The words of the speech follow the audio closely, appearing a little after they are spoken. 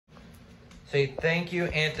Say thank you,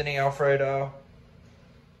 Anthony Alfredo.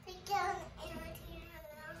 Thank you, Anthony.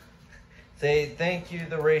 Say thank you,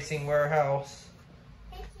 the Racing Warehouse.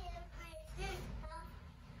 Thank you,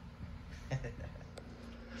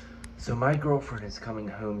 So my girlfriend is coming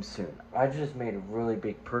home soon. I just made a really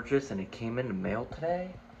big purchase and it came in the mail today.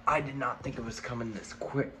 I did not think it was coming this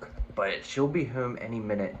quick, but she'll be home any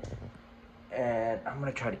minute. And I'm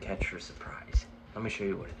gonna try to catch her surprise. Let me show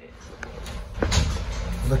you what it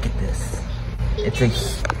is. Look at this. It's a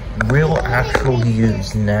real, actual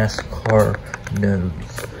used NASCAR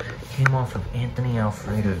nose. Came off of Anthony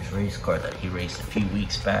Alfredo's race car that he raced a few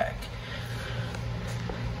weeks back.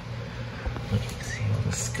 Look, you can see all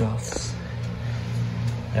the scuffs,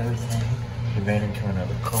 everything. He ran into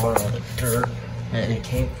another car on the dirt, and it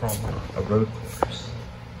came from a road course.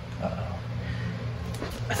 Uh-oh.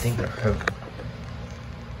 I think they're hurt.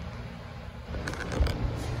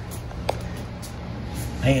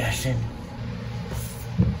 Hey, Ashton.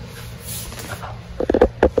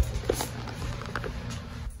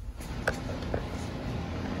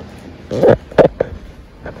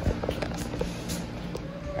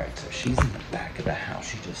 Alright, so she's in the back of the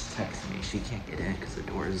house. She just texted me. She can't get in because the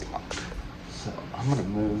door is locked. So I'm gonna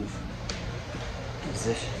move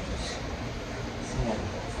positions.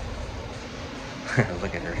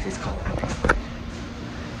 Look at her. She's calling me.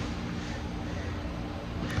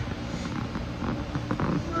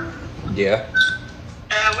 Yeah?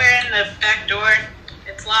 We're in the back door.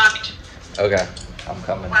 It's locked. Okay, I'm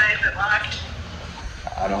coming. Why is it locked?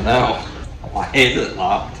 I don't know. Why is it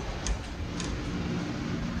locked?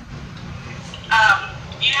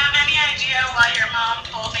 Do you have any idea why your mom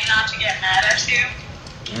told me not to get mad at you?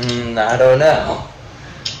 I don't know.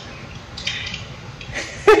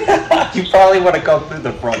 You probably want to come through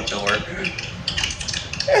the front door. I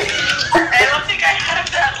don't think I have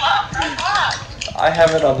that unlocked. I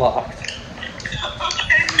have it unlocked.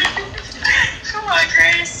 Okay. Come on,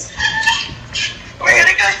 Grace. We're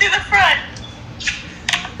gonna go through the front.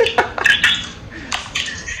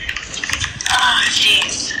 Oh,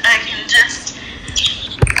 jeez. I can just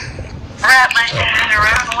wrap my head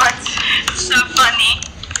around what's so funny.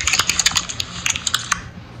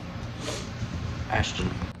 Ashton,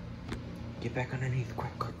 get back underneath.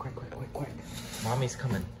 Quick. Mommy's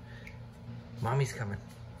coming. Mommy's coming.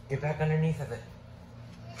 Get back underneath of it.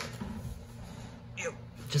 Yep.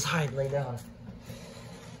 Just hide, lay down.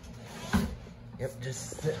 Yep,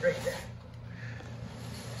 just sit right there.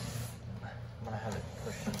 I'm gonna have it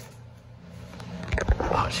pushed.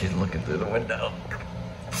 Oh, she's looking through the window.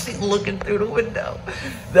 She's looking through the window.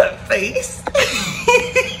 That face.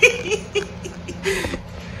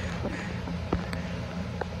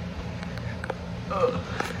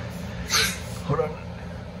 Hold on.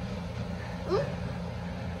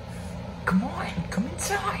 Come on, come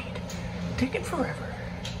inside. Taking forever.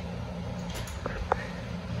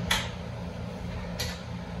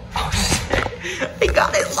 Oh shit. I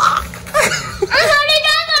got it locked. I got it.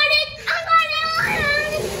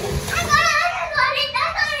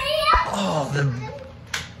 Oh, the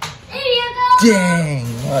There you go. dang.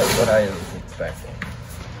 What I was expecting.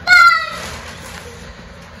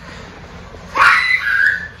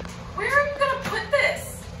 Where are you gonna put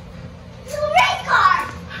this? It's a race car.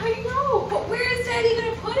 I know, but where is Daddy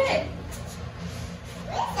gonna put it?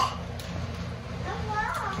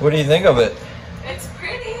 What do you think of it? It's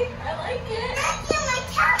pretty. I like it. That's in my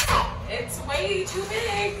carpet. It's way too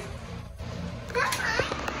big.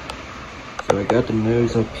 So I got the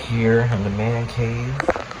nose up here on the man cave.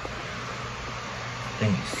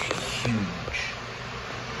 Thing is huge.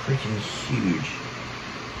 Freaking huge.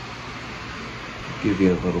 Give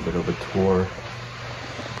you a little bit of a tour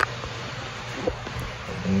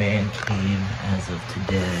of the man cave as of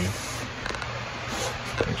today,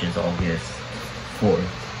 which is August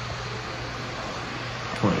 4th,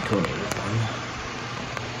 2021.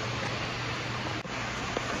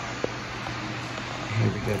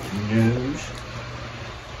 Here we got the news.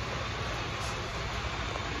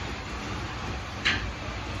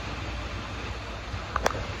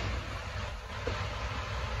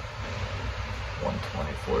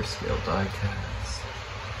 .124 scale die cast.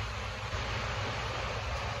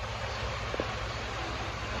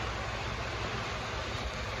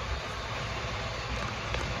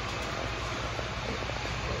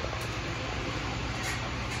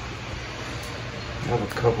 I have a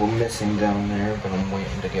couple missing down there, but I'm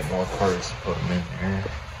waiting to get more parts to put them in there.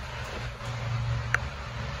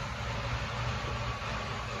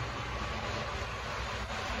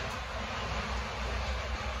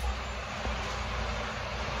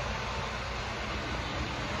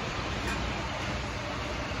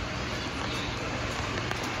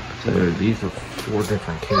 So these are 4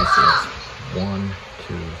 different cases. 1,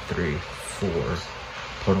 2, 3, 4.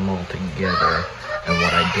 Put them all together. And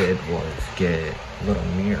what I did was get little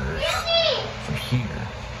mirrors from here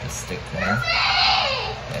to stick there.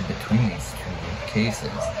 And between these 2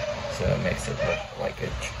 cases. So it makes it look like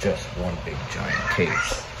it's just one big giant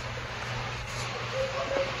case.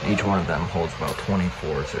 Each one of them holds about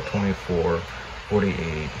 24. So 24,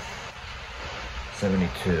 48,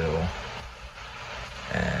 72,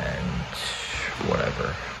 and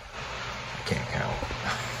whatever. I can't count.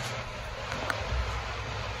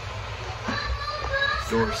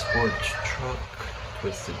 Zor Sports Truck,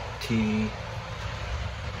 Twisted Tea,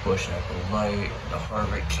 Busch Apple Light, the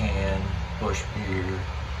Harvick can, Busch Beer,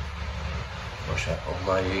 Busch Apple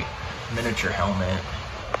Light, miniature helmet.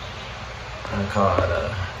 I caught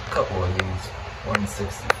a couple of these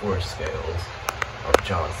 164 scales of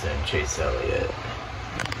Johnson, Chase Elliott,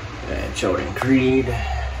 and Sheldon Creed.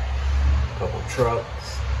 A couple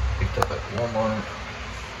trucks picked up at Walmart.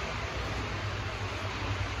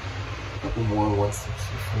 A couple more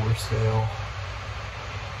 164 scale.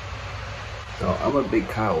 So I'm a big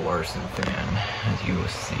Kyle Larson fan, as you will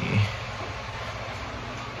see.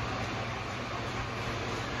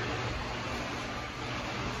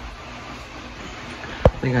 I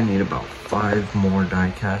think I need about 5 more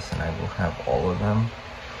die casts and I will have all of them.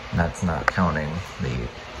 And that's not counting the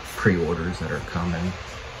pre-orders that are coming.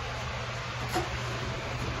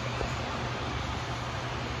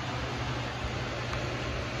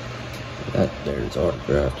 That there's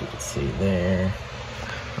autographed, you can see there.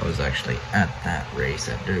 I was actually at that race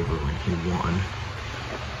at Dover when he won.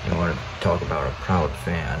 You want to talk about a proud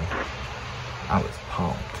fan? I was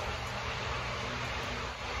pumped.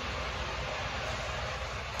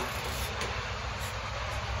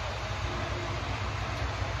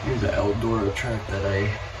 Here's the Eldora track that I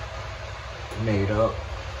made up.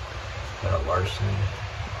 Got a Larson.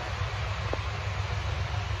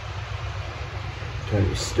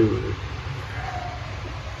 Tony Stewart.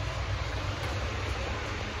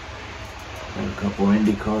 Got a couple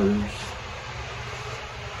Indy cars.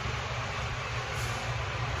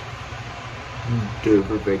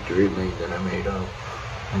 Dover Victory Lane that I made up.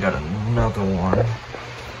 I got another one.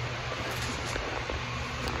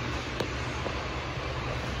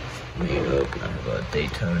 Made up kind of a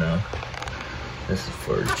Daytona. This is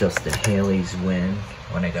for Justin Haley's win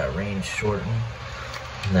when I got range shortened.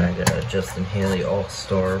 And then I got a Justin Haley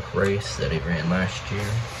All-Star race that he ran last year.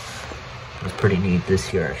 It was pretty neat.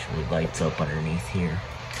 This year actually lights up underneath here.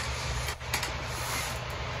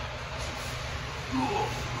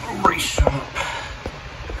 Race shop.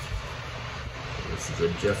 This is a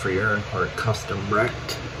Jeffrey Earnhardt custom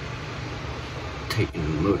wrecked. Taking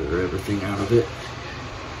the motor, everything out of it.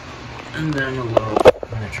 And then a little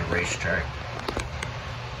miniature racetrack.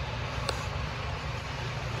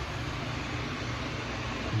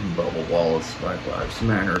 Bubba Wallace Black Lives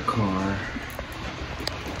Matter car.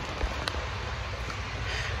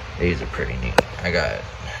 These are pretty neat. I got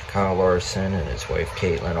Kyle Larson and his wife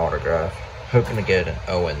Caitlin autograph. Hoping to get an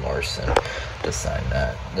Owen Larson to sign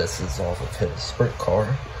that. This is off of his sprint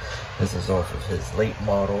car. This is off of his late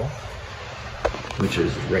model, which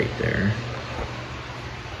is right there.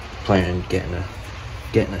 Planning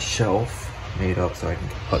getting a shelf made up so I can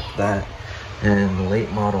put that and the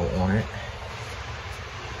late model on it.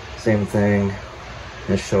 Same thing,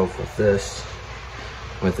 a shelf with this,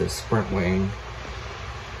 with a sprint wing,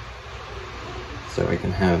 so I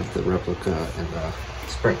can have the replica and the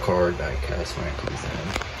sprint car die cast when it comes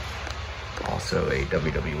in. Also a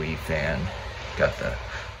WWE fan, got the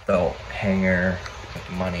belt hanger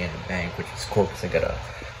with Money in the Bank, which is cool because I got a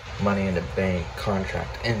Money in the Bank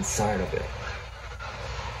contract inside of it.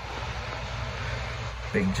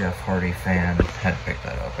 Big Jeff Hardy fan, had to pick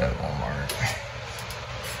that up at Walmart.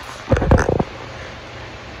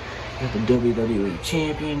 Got the WWE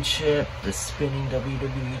Championship, the spinning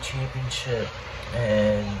WWE Championship,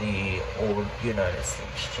 and the old United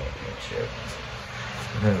States Championship.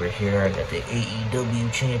 And over here I got the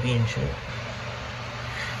AEW Championship.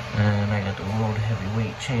 And I got the World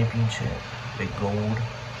Heavyweight Championship, big gold.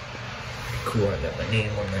 Cool, I got my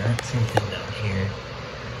name on that. Same thing down here.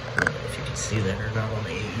 I don't know if you can see that or not on the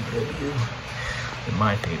AEW. But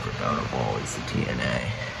my favorite bout of all is the TNA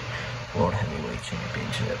World Heavyweight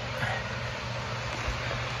Championship.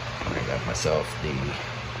 I got myself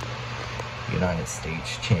the United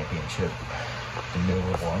States Championship, the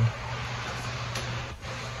newer one.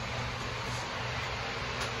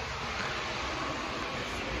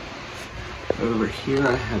 Over here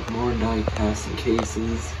I have more die casting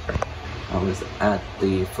cases. I was at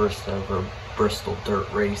the first ever Bristol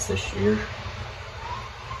Dirt Race this year.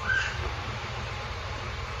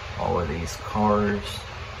 All of these cars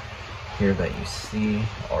here that you see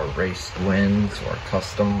are race wins or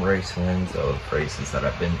custom race wins of races that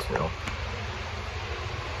I've been to.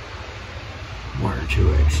 Martin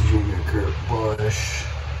Truex Jr., Kurt Busch,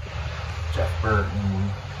 Jeff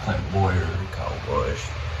Burton, Clint Boyer, Kyle Busch,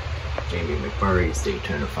 Jamie McMurray's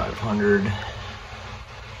Daytona 500,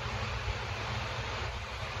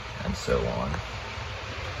 and so on.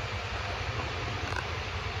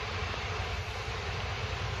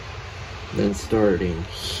 Then starting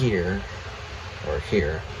here, or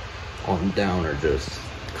here, on down are just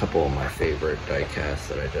a couple of my favorite diecasts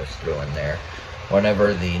that I just threw in there.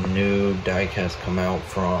 Whenever the new diecasts come out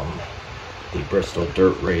from the Bristol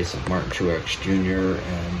Dirt Race of Martin Truex Jr.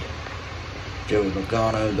 and Joey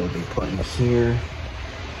Logano, they'll be put in here.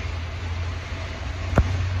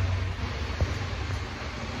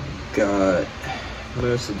 Got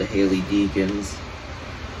most of the Hailie Deegan's.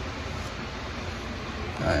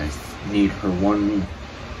 I need her one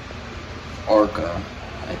ARCA,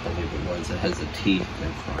 I believe it was. It has a T in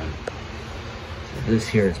front. So this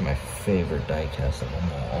here is my favorite diecast of them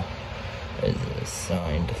all. It's a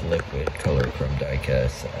signed liquid color chrome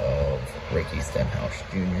diecast of Ricky Stenhouse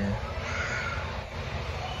Jr.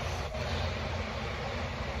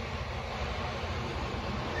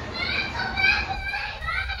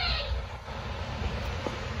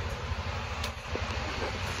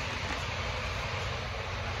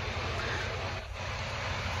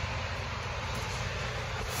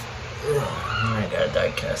 I got a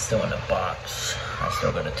diecast still in a box. I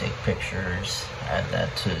still gotta take pictures, add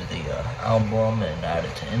that to the album, and add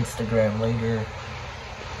it to Instagram later.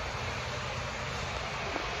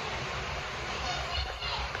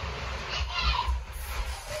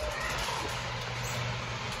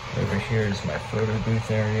 Over here is my photo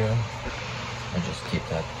booth area. I just keep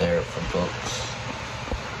that there for books.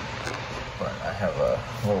 But I have a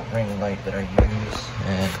little ring light that I use,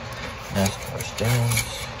 and NASCAR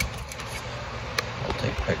stands. I'll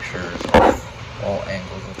take pictures of all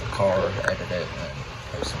angles of the car, edit it, and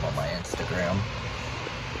post them on my Instagram.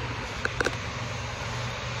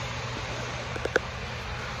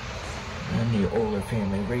 And the Oler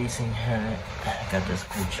Family Racing hat. Got this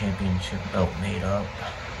cool championship belt made up.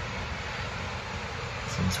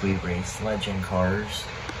 Since we race legend cars.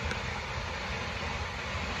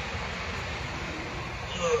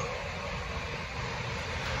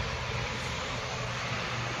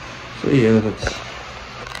 So yeah, that's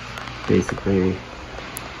basically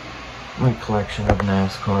my collection of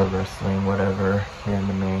NASCAR, wrestling, whatever, here in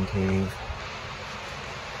the man cave.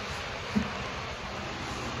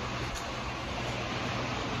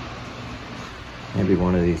 Maybe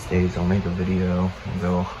one of these days I'll make a video and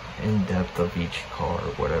go in depth of each car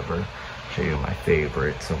or whatever, show you my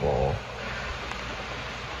favorites of all,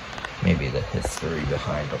 maybe the history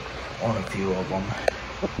behind them on a few of them.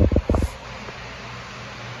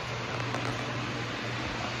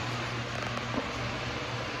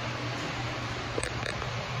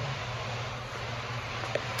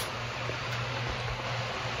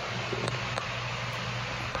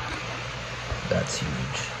 That's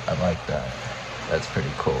huge. I like that. That's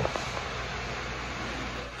pretty cool.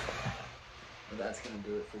 Well, that's gonna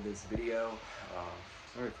do it for this video.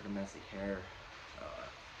 Sorry for the messy hair.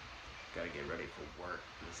 Gotta get ready for work.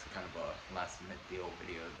 This is kind of a last minute deal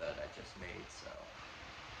video that I just made, so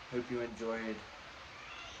hope you enjoyed.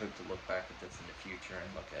 Hope to look back at this in the future and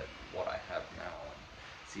look at what I have now and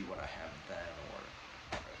see what I have then, or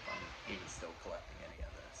if I'm even still collecting any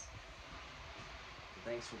of this. So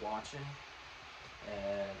thanks for watching,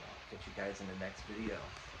 and I'll catch you guys in the next video.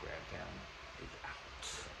 Graham Town is out.